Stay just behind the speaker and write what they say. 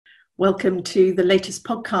Welcome to the latest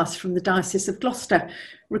podcast from the Diocese of Gloucester,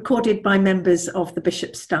 recorded by members of the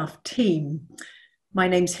Bishop's staff team. My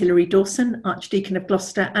name's Hilary Dawson, Archdeacon of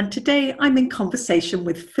Gloucester, and today I'm in conversation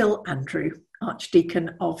with Phil Andrew,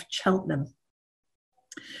 Archdeacon of Cheltenham.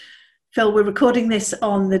 Phil, we're recording this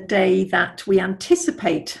on the day that we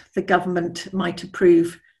anticipate the government might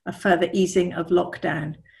approve a further easing of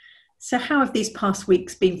lockdown. So how have these past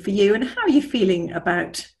weeks been for you, and how are you feeling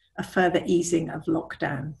about a further easing of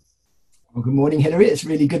lockdown? Well, good morning, Hilary. It's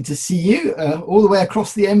really good to see you all the way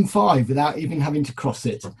across the M5 without even having to cross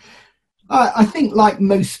it. I think, like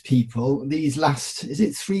most people, these last,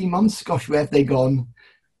 3 months? Gosh, where have they gone?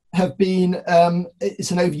 Have been,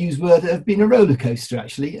 it's an overused word, have been a roller coaster,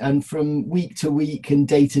 actually. And from week to week and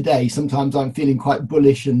day to day, sometimes I'm feeling quite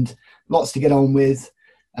bullish and lots to get on with,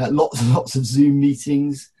 lots and lots of Zoom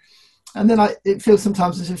meetings. And then it feels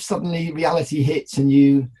sometimes as if suddenly reality hits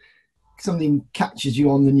and something catches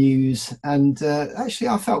you on the news, and actually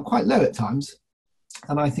I felt quite low at times,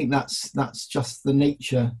 and I think that's just the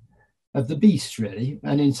nature of the beast, really,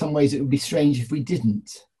 and in some ways it would be strange if we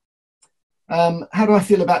didn't. How do I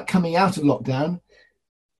feel about coming out of lockdown?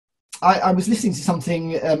 I was listening to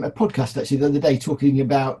something, a podcast actually the other day, talking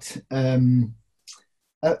about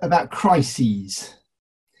crises.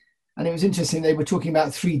 And it was interesting, they were talking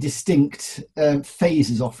about three distinct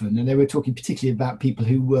phases often, and they were talking particularly about people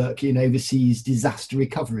who work in overseas disaster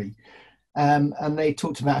recovery. And they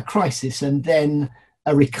talked about a crisis and then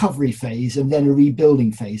a recovery phase and then a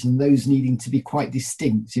rebuilding phase, and those needing to be quite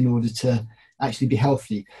distinct in order to actually be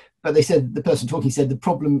healthy. But they said, the person talking said, the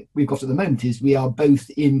problem we've got at the moment is we are both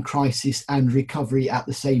in crisis and recovery at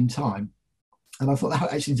the same time. And I thought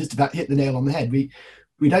that actually just about hit the nail on the head.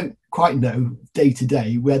 We don't quite know day to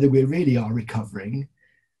day whether we really are recovering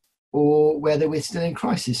or whether we're still in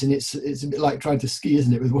crisis. And it's a bit like trying to ski,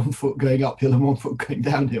 isn't it, with one foot going uphill and one foot going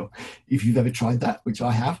downhill, if you've ever tried that, which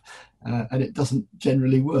I have, and it doesn't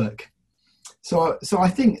generally work. So I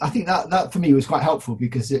think that for me was quite helpful,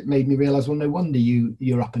 because it made me realise, well, no wonder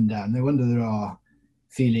you're up and down. No wonder there are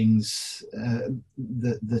feelings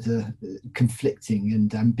that are conflicting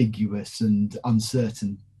and ambiguous and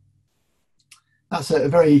uncertain. That's a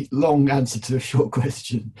very long answer to a short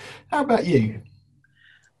question. How about you?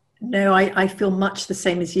 No, I feel much the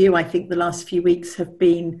same as you. I think the last few weeks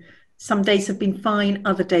some days have been fine,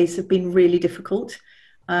 other days have been really difficult.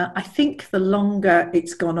 I think the longer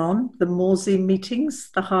it's gone on, the more Zoom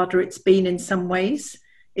meetings, the harder it's been in some ways.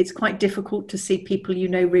 It's quite difficult to see people you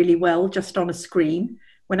know really well just on a screen,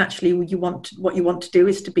 when actually what you want to do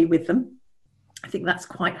is to be with them. I think that's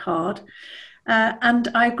quite hard. And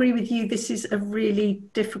I agree with you, this is a really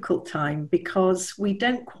difficult time because we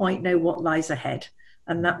don't quite know what lies ahead,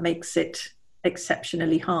 and that makes it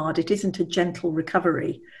exceptionally hard. It isn't a gentle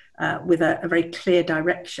recovery with a very clear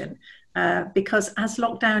direction, because as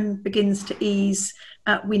lockdown begins to ease,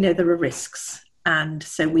 we know there are risks. And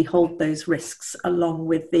so we hold those risks along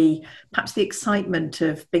with perhaps the excitement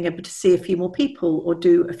of being able to see a few more people or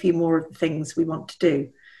do a few more of the things we want to do.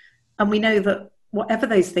 And we know that whatever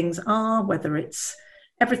those things are, whether it's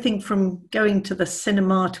everything from going to the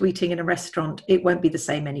cinema to eating in a restaurant, it won't be the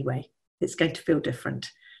same anyway. It's going to feel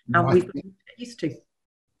different. And we've got to get used to.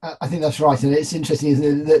 I think that's right. And it's interesting, isn't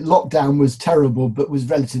it, that lockdown was terrible, but was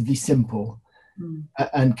relatively simple.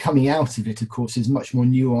 And coming out of it, of course, is much more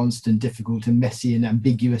nuanced and difficult and messy and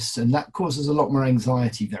ambiguous. And that causes a lot more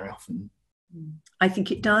anxiety very often. I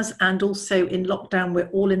think it does. And also in lockdown, we're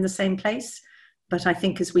all in the same place. But I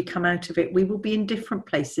think as we come out of it, we will be in different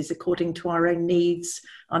places according to our own needs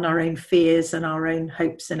and our own fears and our own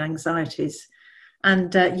hopes and anxieties.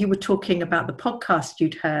 And you were talking about the podcast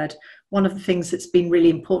you'd heard. One of the things that's been really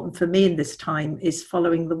important for me in this time is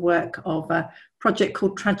following the work of a project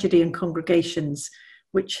called Tragedy and Congregations,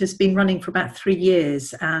 which has been running for about 3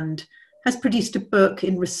 years and has produced a book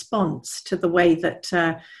in response to the way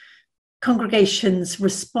that congregations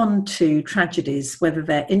respond to tragedies, whether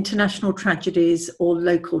they're international tragedies or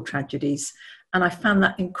local tragedies. And I found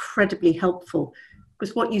that incredibly helpful,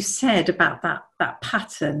 because what you said about that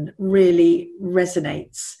pattern really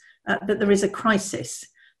resonates, that there is a crisis.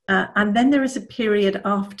 And then there is a period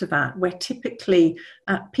after that where typically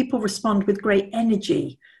people respond with great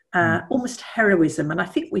energy, almost heroism. And I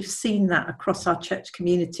think we've seen that across our church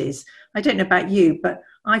communities. I don't know about you, but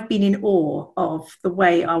I've been in awe of the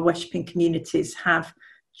way our worshipping communities have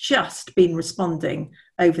just been responding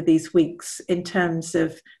over these weeks in terms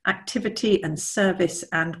of activity and service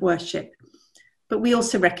and worship. But we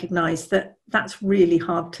also recognise that that's really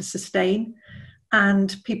hard to sustain,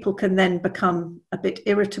 and people can then become a bit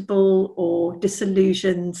irritable or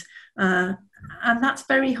disillusioned And that's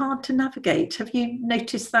very hard to navigate. Have you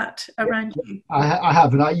noticed that around you? I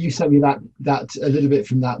have, and you sent me that a little bit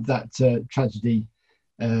from that tragedy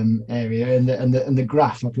area, and the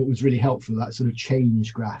graph I thought was really helpful. That sort of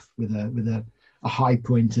change graph with a high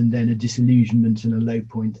point and then a disillusionment and a low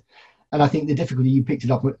point. And I think the difficulty, you picked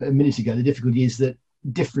it up a minute ago, the difficulty is that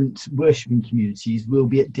different worshipping communities will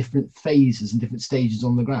be at different phases and different stages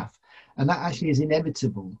on the graph, and that actually is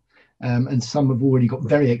inevitable. And some have already got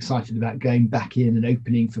very excited about going back in and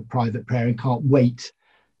opening for private prayer and can't wait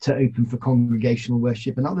to open for congregational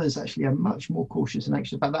worship, and others actually are much more cautious and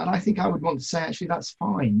anxious about that. And I think I would want to say, actually, that's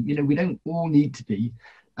fine. You know, we don't all need to be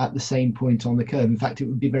at the same point on the curve. In fact, it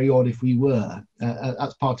would be very odd if we were.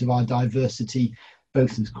 That's part of our diversity,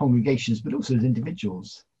 both as congregations but also as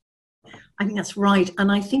individuals. I think that's right.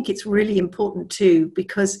 And I think it's really important too,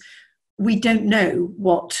 because we don't know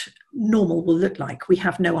what normal will look like. We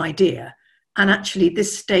have no idea. And actually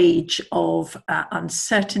this stage of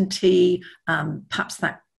uncertainty, perhaps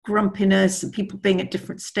that grumpiness and people being at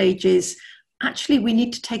different stages, actually we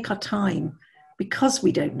need to take our time, because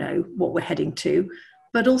we don't know what we're heading to,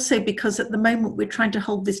 but also because at the moment we're trying to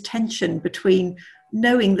hold this tension between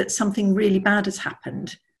knowing that something really bad has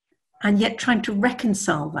happened and yet trying to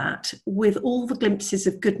reconcile that with all the glimpses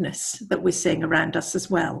of goodness that we're seeing around us as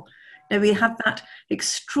well. Now, we have that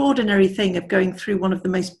extraordinary thing of going through one of the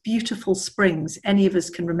most beautiful springs any of us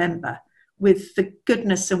can remember, with the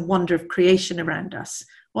goodness and wonder of creation around us,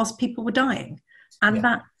 whilst people were dying. And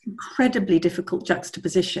that incredibly difficult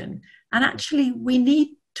juxtaposition. And actually, we need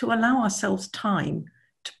to allow ourselves time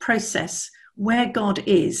to process where God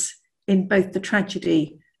is in both the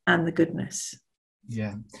tragedy and the goodness.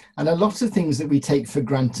 Yeah, and a lot of things that we take for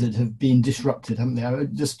granted have been disrupted, haven't they?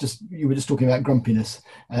 You were just talking about grumpiness.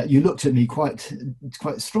 You looked at me quite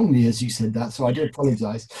strongly as you said that, so I do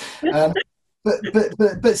apologise.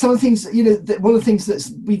 But some of the things, you know, one of the things that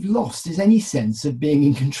we've lost is any sense of being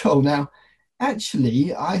in control. Now,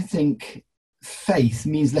 actually, I think faith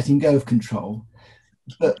means letting go of control.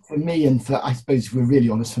 But for me, and for, I suppose, if we're really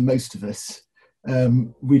honest, for most of us,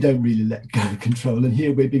 we don't really let go of control, and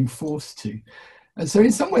here we're being forced to. And so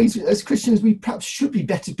in some ways, as Christians, we perhaps should be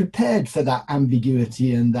better prepared for that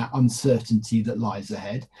ambiguity and that uncertainty that lies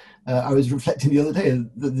ahead. I was reflecting the other day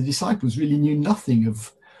that the disciples really knew nothing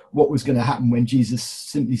of what was going to happen when Jesus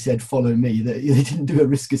simply said, "Follow me." They didn't do a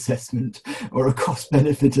risk assessment or a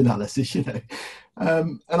cost-benefit analysis, you know.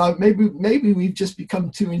 Maybe we've just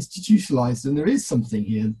become too institutionalized, and there is something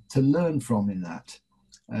here to learn from in that.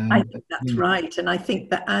 I think that's right. And I think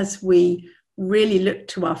that as we really look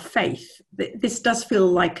to our faith, this does feel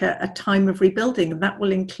like a time of rebuilding, and that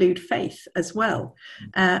will include faith as well.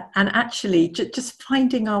 And actually just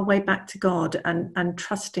finding our way back to God and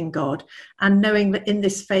trusting God, and knowing that in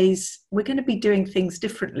this phase we're going to be doing things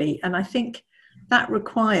differently. And I think that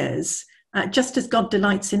requires, just as God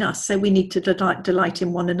delights in us, so we need to delight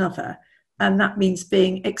in one another. And that means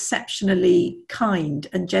being exceptionally kind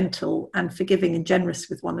and gentle and forgiving and generous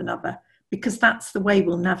with one another, because that's the way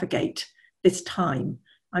we'll navigate this time,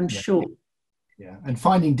 I'm sure. Yeah, and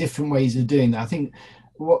finding different ways of doing that. I think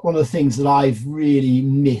one of the things that I've really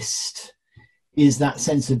missed is that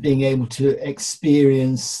sense of being able to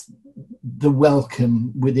experience the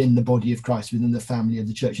welcome within the body of Christ, within the family of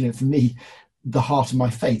the church. You know, for me, the heart of my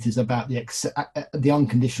faith is about the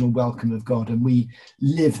unconditional welcome of God, and we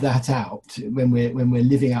live that out when we're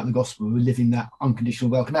living out the gospel. We're living that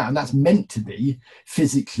unconditional welcome out, and that's meant to be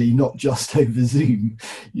physically, not just over Zoom,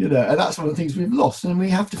 you know. And that's one of the things we've lost, and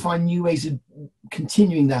we have to find new ways of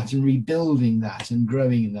continuing that and rebuilding that and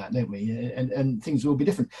growing in that, don't we? And things will be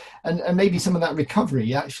different, and maybe some of that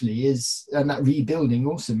recovery actually is, and that rebuilding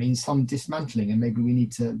also means some dismantling, and maybe we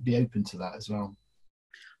need to be open to that as well.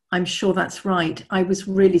 I'm sure that's right. I was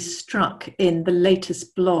really struck in the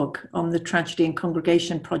latest blog on the Tragedy and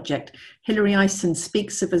Congregation Project. Hilary Dawson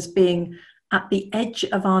speaks of us being at the edge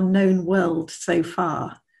of our known world so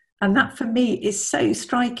far. And that for me is so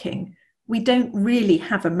striking. We don't really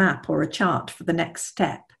have a map or a chart for the next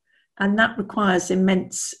step. And that requires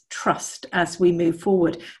immense trust as we move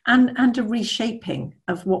forward, and a reshaping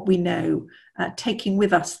of what we know, taking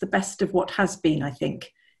with us the best of what has been, I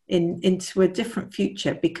think, into a different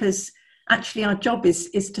future, because actually our job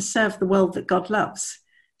is to serve the world that God loves.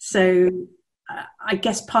 So I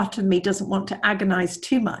guess part of me doesn't want to agonize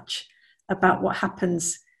too much about what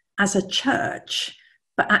happens as a church,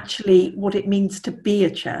 but actually what it means to be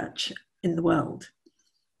a church in the world.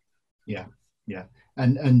 Yeah.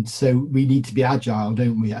 And so we need to be agile,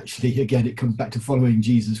 don't we? Actually, again, it comes back to following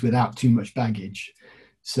Jesus without too much baggage,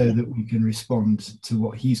 so that we can respond to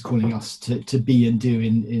what he's calling us to be and do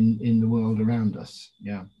in the world around us.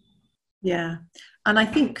 Yeah. Yeah. And I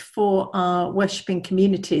think for our worshipping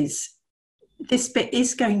communities, this bit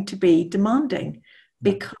is going to be demanding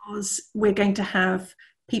because we're going to have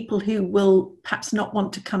people who will perhaps not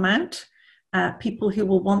want to come out, people who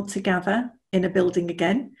will want to gather in a building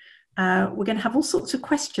again. We're going to have all sorts of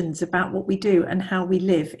questions about what we do and how we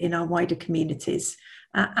live in our wider communities.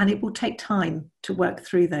 And it will take time to work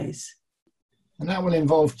through those. And that will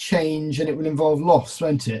involve change, and it will involve loss,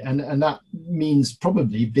 won't it? And that means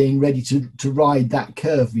probably being ready to ride that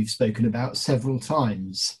curve we've spoken about several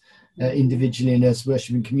times, individually and as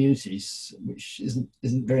worshipping communities, which isn't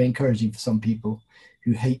very encouraging for some people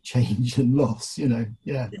who hate change and loss,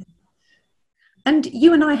 yeah. And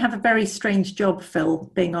you and I have a very strange job,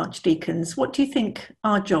 Phil, being archdeacons. What do you think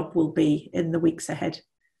our job will be in the weeks ahead?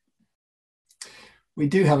 We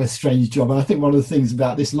do have a strange job, and I think one of the things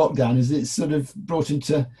about this lockdown is it's sort of brought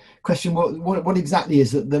into question what exactly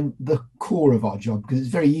is at the core of our job, because it's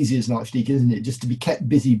very easy as an archdeacon, isn't it, just to be kept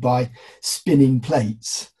busy by spinning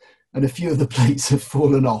plates, and a few of the plates have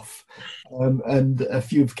fallen off, and a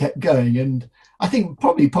few have kept going. And I think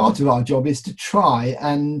probably part of our job is to try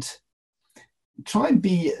and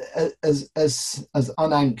be as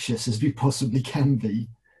unanxious as we possibly can be.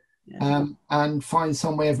 And find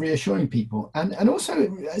some way of reassuring people, and also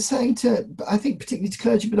saying to, I think particularly to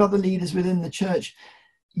clergy but other leaders within the church,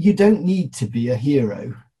 you don't need to be a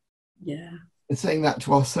hero. And saying that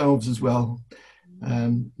to ourselves as well,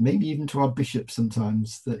 maybe even to our bishops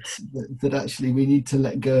sometimes, that actually we need to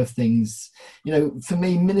let go of things. For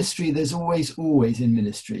me, ministry, there's always in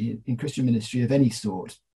ministry, in Christian ministry of any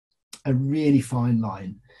sort, a really fine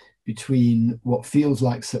line between what feels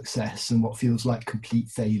like success and what feels like complete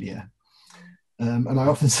failure. And I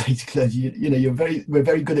often say to clergy, we're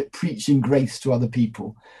very good at preaching grace to other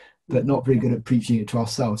people, but not very good at preaching it to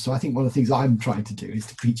ourselves. So I think one of the things I'm trying to do is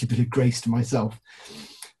to preach a bit of grace to myself,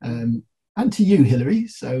 and to you, Hilary.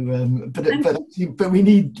 So, but we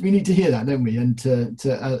need to hear that, don't we? And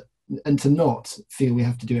to not feel we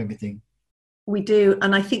have to do everything. We do.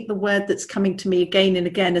 And I think the word that's coming to me again and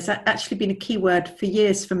again has actually been a key word for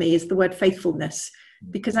years for me, is the word faithfulness,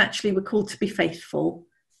 because actually we're called to be faithful.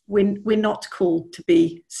 We're not called to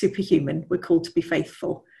be superhuman. We're called to be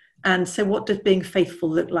faithful. And so what does being faithful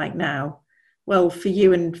look like now? Well, for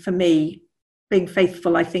you and for me, being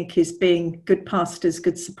faithful, I think, is being good pastors,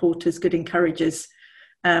 good supporters, good encouragers.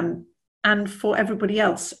 And for everybody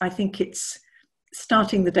else, I think it's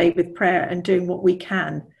starting the day with prayer and doing what we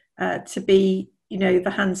can to be,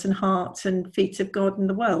 the hands and hearts and feet of God in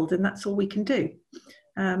the world. And that's all we can do.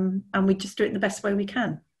 And we just do it in the best way we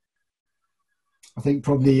can. I think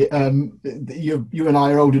probably you and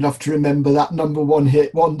I are old enough to remember that number one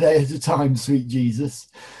hit, "One Day at a Time, Sweet Jesus."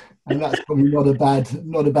 And that's probably not a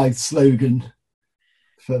bad slogan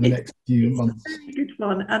for the next few months. It's a very good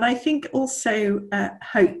one. And I think also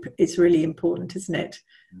hope is really important, isn't it?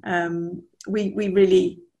 We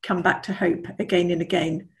really come back to hope again and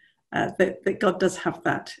again. That God does have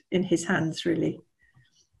that in his hands, really.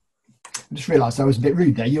 I just realised I was a bit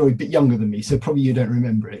rude there. You're a bit younger than me, so probably you don't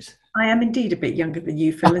remember it. I am indeed a bit younger than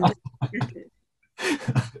you, Phil. In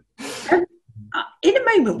a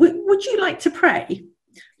moment, would you like to pray?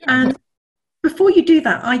 Yeah. And before you do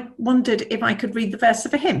that, I wondered if I could read the verse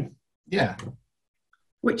of a hymn. Yeah.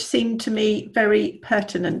 Which seemed to me very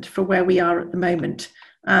pertinent for where we are at the moment.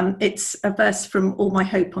 It's a verse from All My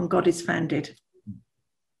Hope on God is Founded.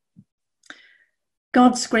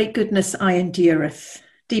 God's great goodness I endureth,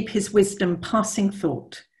 deep his wisdom passing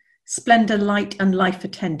thought, splendour, light and life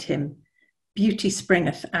attend him, beauty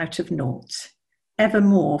springeth out of naught,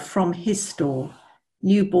 evermore from his store,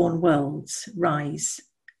 newborn worlds rise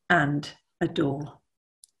and adore.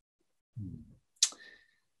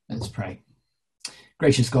 Let's pray.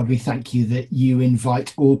 Gracious God, we thank you that you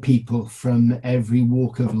invite all people from every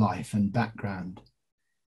walk of life and background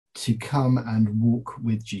to come and walk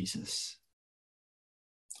with Jesus.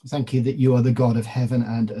 Thank you that you are the God of heaven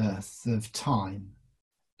and earth, of time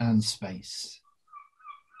and space.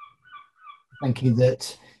 Thank you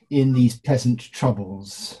that in these present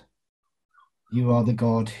troubles, you are the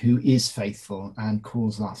God who is faithful and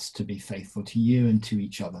calls us to be faithful to you and to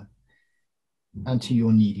each other and to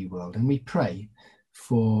your needy world. And we pray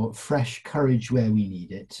for fresh courage where we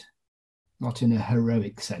need it, not in a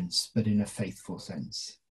heroic sense, but in a faithful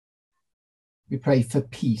sense. We pray for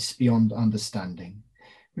peace beyond understanding.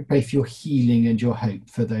 We pray for your healing and your hope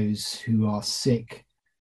for those who are sick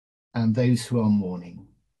and those who are mourning.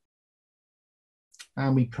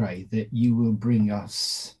 And we pray that you will bring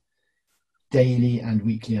us daily and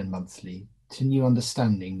weekly and monthly to new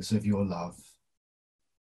understandings of your love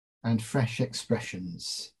and fresh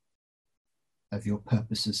expressions of your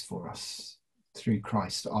purposes for us. Through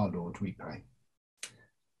Christ our Lord, we pray.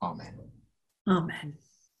 Amen. Amen.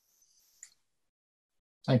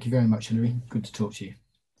 Thank you very much, Hilary. Good to talk to you.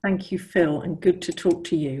 Thank you, Phil, and good to talk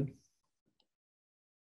to you.